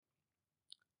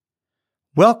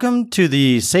Welcome to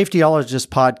the Safetyologist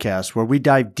podcast, where we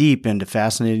dive deep into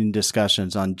fascinating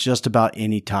discussions on just about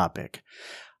any topic.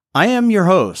 I am your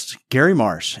host, Gary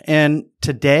Marsh, and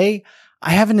today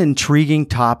I have an intriguing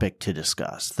topic to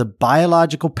discuss: the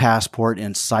biological passport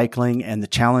in cycling and the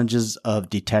challenges of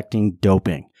detecting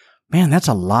doping. Man, that's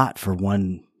a lot for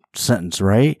one sentence,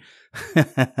 right?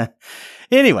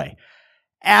 Anyway,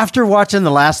 after watching the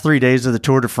last 3 days of the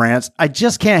Tour de France, I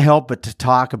just can't help but to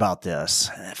talk about this.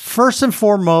 First and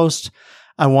foremost,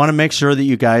 I want to make sure that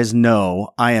you guys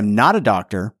know I am not a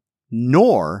doctor,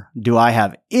 nor do I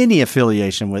have any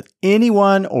affiliation with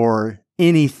anyone or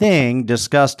anything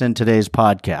discussed in today's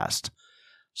podcast.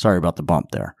 Sorry about the bump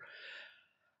there.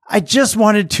 I just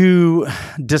wanted to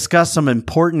discuss some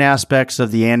important aspects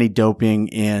of the anti-doping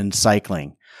in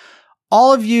cycling.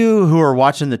 All of you who are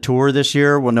watching the Tour this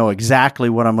year will know exactly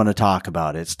what I'm going to talk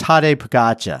about. It's Tadej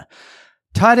Pogačar.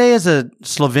 Tadej is a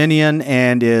Slovenian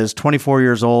and is 24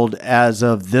 years old as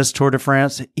of this Tour de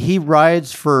France. He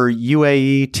rides for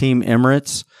UAE Team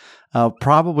Emirates,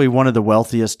 probably one of the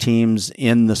wealthiest teams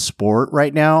in the sport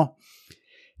right now.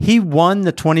 He won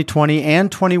the 2020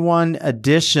 and 21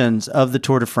 editions of the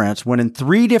Tour de France, winning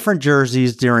 3 different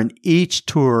jerseys during each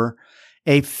tour,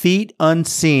 a feat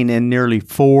unseen in nearly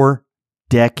 4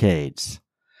 decades.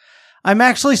 I'm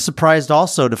actually surprised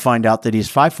also to find out that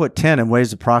he's 5'10" and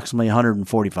weighs approximately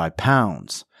 145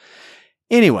 pounds.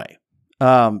 Anyway,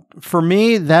 for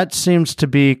me, that seems to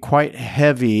be quite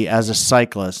heavy as a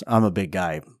cyclist. I'm a big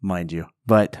guy, mind you,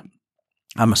 but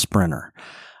I'm a sprinter,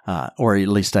 or at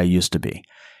least I used to be.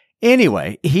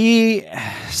 Anyway, he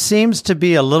seems to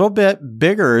be a little bit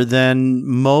bigger than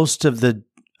most of the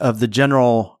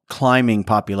general climbing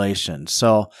population.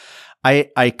 So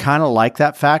I kind of like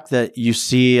that fact that you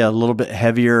see a little bit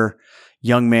heavier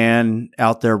young man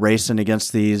out there racing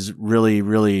against these really,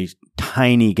 really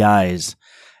tiny guys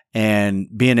and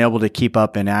being able to keep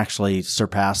up and actually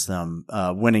surpass them.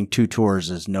 Winning 2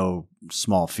 tours is no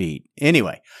small feat.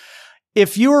 Anyway,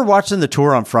 if you were watching the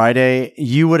Tour on Friday,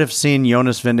 you would have seen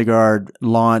Jonas Vingegaard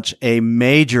launch a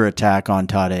major attack on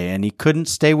Tadej, and he couldn't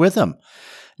stay with him.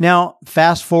 Now,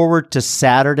 fast forward to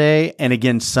Saturday and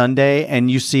again Sunday, and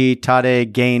you see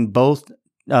Tadej gain both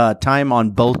time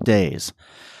on both days.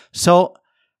 So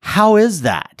how is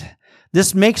that?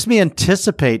 This makes me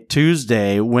anticipate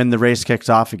Tuesday when the race kicks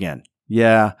off again.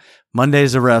 Yeah,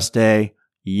 Monday's a rest day.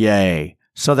 Yay.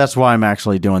 So that's why I'm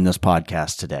actually doing this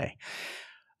podcast today.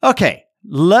 Okay.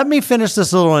 Let me finish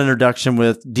this little introduction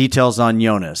with details on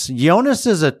Jonas. Jonas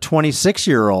is a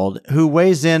 26-year-old who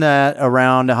weighs in at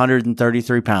around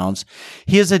 133 pounds.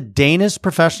 He is a Danish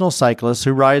professional cyclist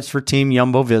who rides for Team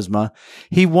Jumbo-Visma.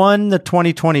 He won the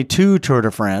 2022 Tour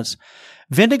de France.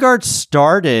 Vingegaard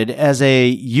started as a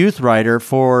youth rider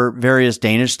for various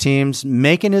Danish teams,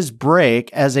 making his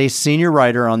break as a senior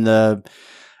rider on the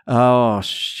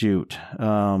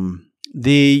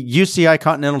UCI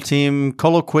Continental Team,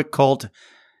 Colo Quick Cult,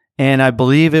 and I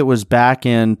believe it was back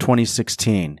in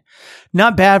 2016.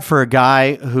 Not bad for a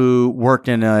guy who worked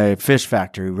in a fish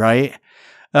factory, right?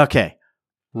 Okay,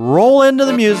 roll into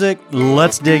the music.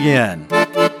 Let's dig in.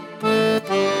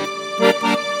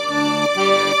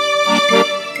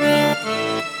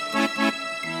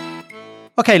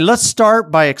 Okay, let's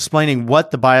start by explaining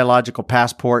what the biological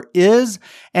passport is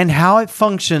and how it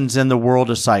functions in the world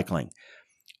of cycling.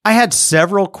 I had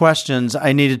several questions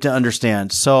I needed to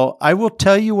understand, so I will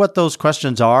tell you what those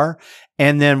questions are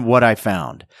and then what I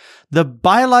found. The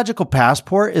Biological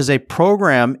Passport is a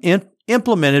program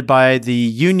implemented by the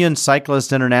Union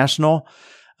Cyclist International,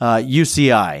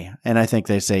 UCI, and I think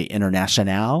they say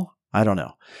International. I don't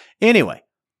know. Anyway,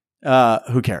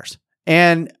 who cares?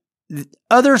 And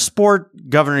other sport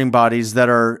governing bodies that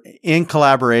are in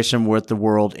collaboration with the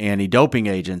World Anti-Doping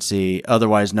Agency,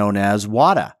 otherwise known as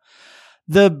WADA.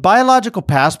 The Biological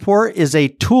Passport is a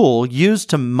tool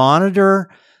used to monitor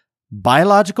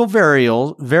biological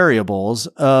variables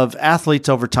of athletes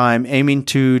over time, aiming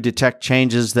to detect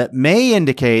changes that may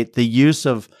indicate the use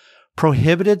of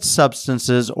prohibited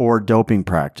substances or doping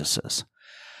practices.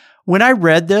 When I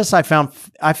read this, I found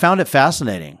it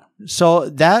fascinating. So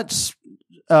that's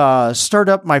stirred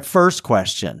up my first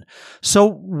question. So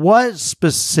what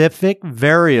specific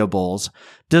variables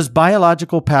does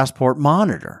Biological Passport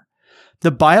monitor? The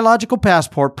Biological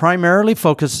Passport primarily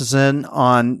focuses in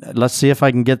on, let's see if I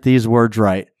can get these words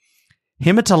right,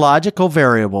 hematological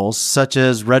variables such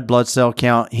as red blood cell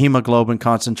count, hemoglobin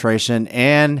concentration,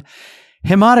 and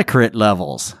hematocrit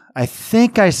levels. I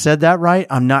think I said that right.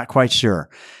 I'm not quite sure.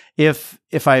 If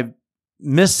I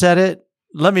missaid it,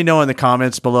 let me know in the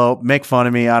comments below. Make fun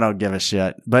of me. I don't give a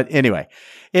shit. But anyway,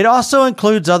 it also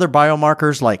includes other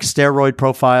biomarkers like steroid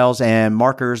profiles and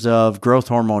markers of growth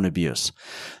hormone abuse.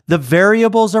 The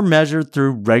variables are measured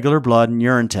through regular blood and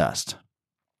urine tests.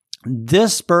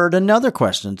 This spurred another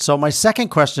question. So my second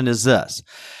question is this.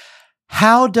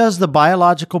 How does the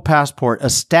biological passport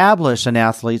establish an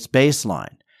athlete's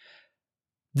baseline?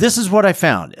 This is what I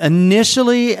found.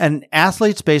 Initially, an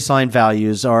athlete's baseline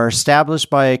values are established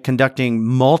by conducting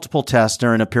multiple tests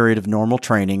during a period of normal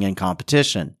training and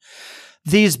competition.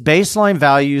 These baseline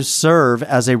values serve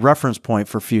as a reference point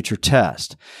for future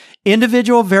tests.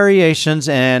 Individual variations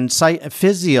and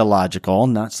physiological,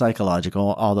 not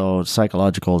psychological, although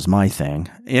psychological is my thing.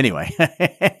 Anyway,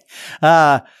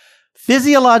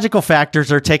 physiological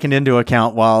factors are taken into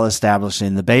account while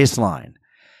establishing the baseline.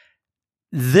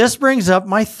 This brings up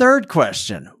my third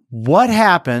question. What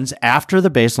happens after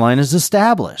the baseline is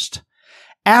established?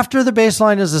 After the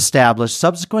baseline is established,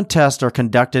 subsequent tests are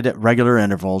conducted at regular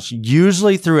intervals,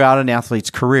 usually throughout an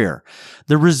athlete's career.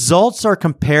 The results are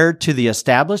compared to the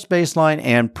established baseline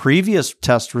and previous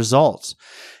test results.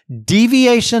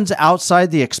 Deviations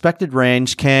outside the expected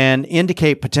range can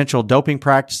indicate potential doping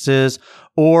practices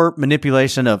or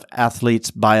manipulation of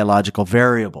athletes' biological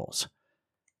variables.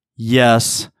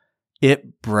 Yes,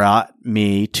 it brought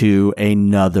me to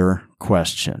another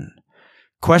question.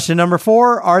 Question number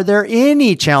 4, are there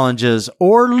any challenges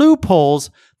or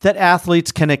loopholes that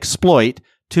athletes can exploit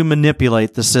to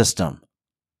manipulate the system?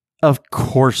 Of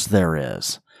course there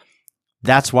is.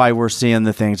 That's why we're seeing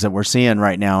the things that we're seeing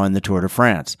right now in the Tour de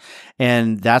France.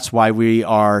 And that's why we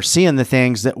are seeing the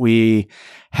things that we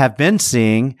have been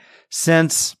seeing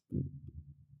since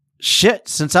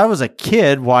I was a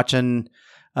kid watching,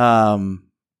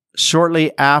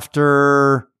 shortly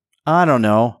after, I don't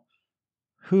know,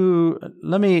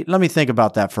 let me think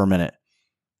about that for a minute.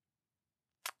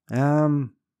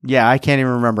 Yeah, I can't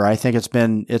even remember. I think it's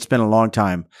been a long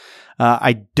time.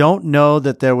 I don't know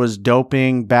that there was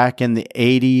doping back in the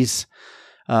 80s,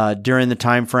 during the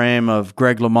time frame of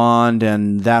Greg LeMond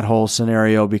and that whole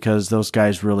scenario, because those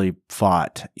guys really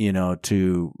fought,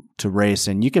 to race,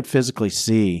 and you could physically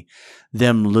see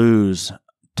them lose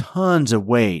tons of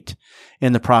weight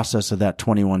in the process of that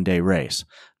 21-day race.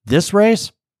 This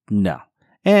race, no.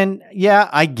 And yeah,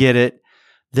 I get it.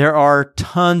 There are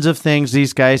tons of things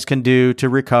these guys can do to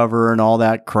recover and all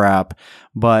that crap.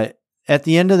 But at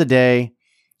the end of the day,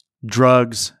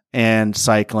 drugs and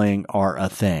cycling are a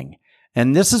thing.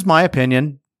 And this is my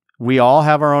opinion. We all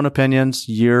have our own opinions.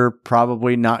 You're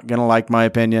probably not going to like my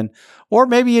opinion, or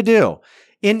maybe you do.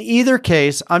 In either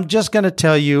case, I'm just going to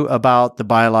tell you about the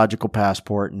biological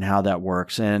passport and how that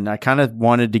works. And I kind of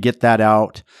wanted to get that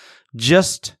out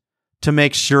just to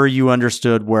make sure you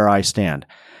understood where I stand.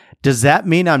 Does that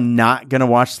mean I'm not going to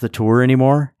watch the Tour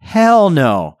anymore? Hell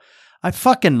no. I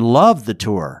fucking love the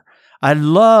Tour. I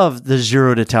love the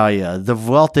Giro d'Italia, the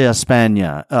Vuelta a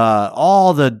España,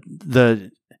 all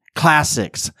the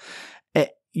classics.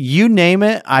 You name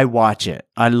it, I watch it.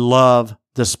 I love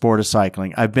the sport of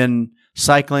cycling. I've been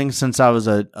cycling since I was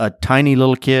a tiny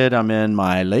little kid. I'm in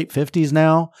my late 50s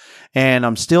now, and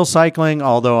I'm still cycling,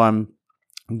 although I'm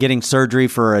getting surgery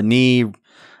for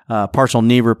a partial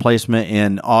knee replacement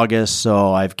in August.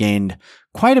 So I've gained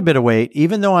quite a bit of weight.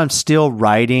 Even though I'm still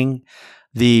riding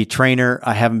the trainer,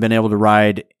 I haven't been able to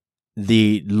ride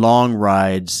the long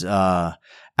rides out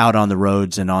on the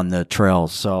roads and on the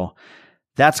trails. So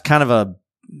that's kind of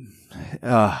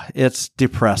it's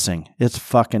depressing. It's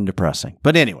fucking depressing.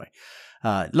 But anyway,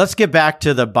 let's get back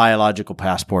to the biological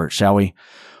passport, shall we?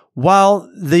 While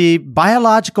the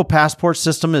biological passport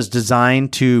system is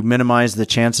designed to minimize the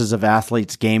chances of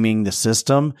athletes gaming the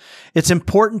system, it's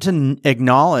important to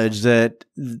acknowledge that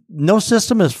no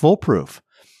system is foolproof.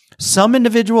 Some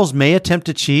individuals may attempt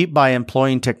to cheat by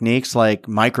employing techniques like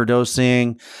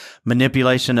microdosing,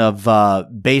 manipulation of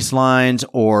baselines,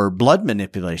 or blood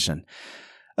manipulation.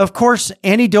 Of course,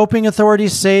 anti-doping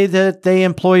authorities say that they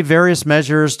employ various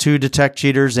measures to detect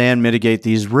cheaters and mitigate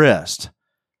these risks.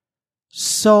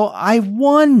 So I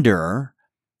wonder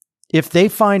if they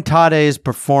find Tade's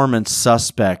performance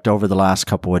suspect over the last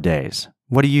couple of days.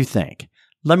 What do you think?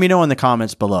 Let me know in the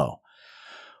comments below.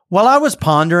 While I was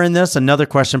pondering this, another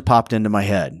question popped into my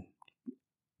head.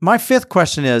 My fifth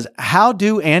question is, how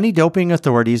do anti-doping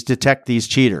authorities detect these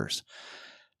cheaters?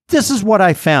 This is what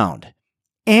I found.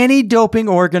 Anti-doping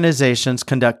organizations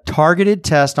conduct targeted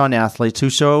tests on athletes who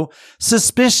show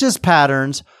suspicious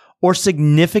patterns or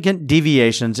significant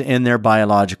deviations in their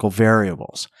biological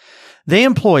variables. They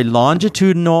employ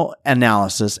longitudinal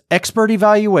analysis, expert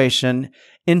evaluation,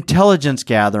 intelligence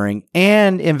gathering,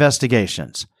 and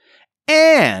investigations.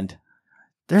 And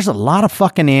There's a lot of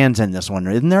fucking ands in this one,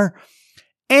 isn't there?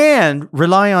 And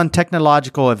rely on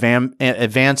technological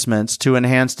advancements to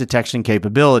enhance detection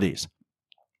capabilities.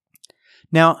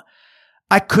 Now,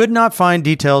 I could not find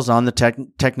details on the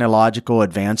technological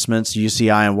advancements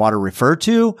UCI and water refer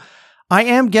to. I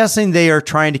am guessing they are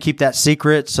trying to keep that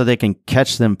secret so they can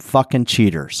catch them fucking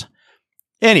cheaters.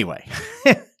 Anyway,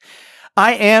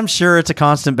 I am sure it's a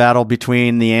constant battle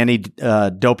between the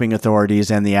anti-doping authorities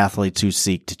and the athletes who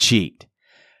seek to cheat.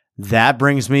 That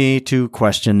brings me to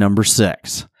question number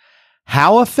 6.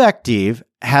 How effective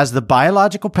has the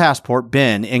biological passport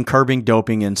been in curbing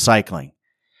doping in cycling?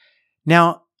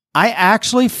 Now, I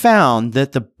actually found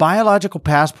that the biological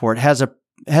passport has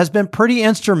been pretty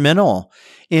instrumental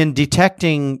in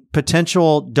detecting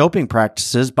potential doping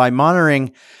practices by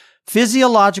monitoring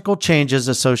physiological changes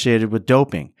associated with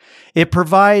doping. It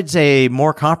provides a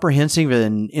more comprehensive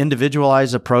and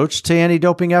individualized approach to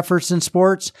anti-doping efforts in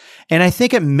sports, and I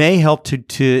think it may help to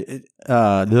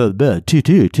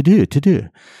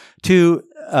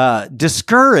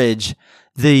discourage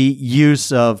the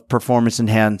use of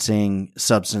performance-enhancing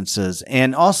substances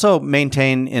and also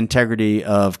maintain integrity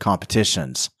of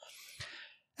competitions.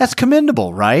 That's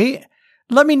commendable, right?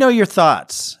 Let me know your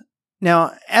thoughts.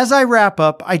 Now, as I wrap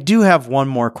up, I do have one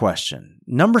more question.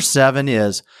 Number 7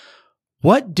 is,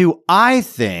 what do I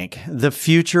think the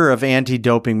future of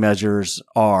anti-doping measures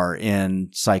are in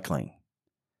cycling?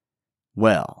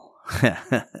 Well,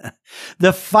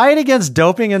 the fight against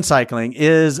doping in cycling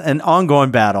is an ongoing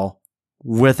battle,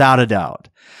 without a doubt.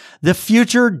 The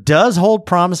future does hold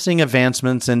promising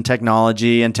advancements in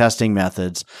technology and testing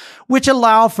methods, which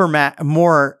allow for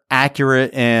more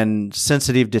accurate and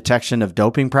sensitive detection of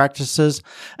doping practices.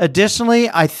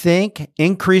 Additionally, I think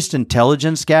increased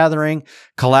intelligence gathering,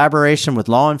 collaboration with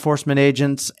law enforcement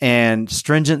agents, and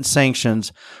stringent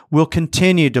sanctions will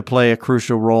continue to play a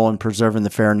crucial role in preserving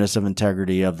the fairness and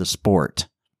integrity of the sport.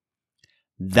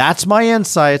 That's my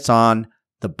insights on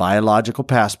the biological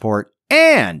passport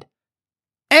and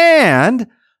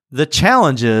the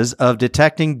challenges of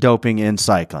detecting doping in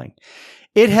cycling.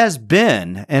 It has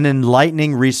been an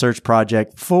enlightening research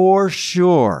project for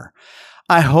sure.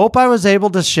 I hope I was able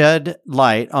to shed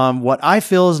light on what I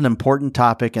feel is an important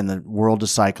topic in the world of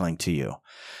cycling to you.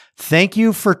 Thank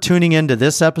you for tuning into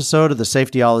this episode of the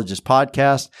Safetyologist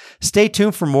podcast. Stay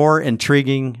tuned for more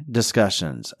intriguing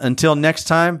discussions. Until next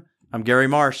time, I'm Gary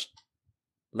Marsh.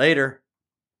 Later.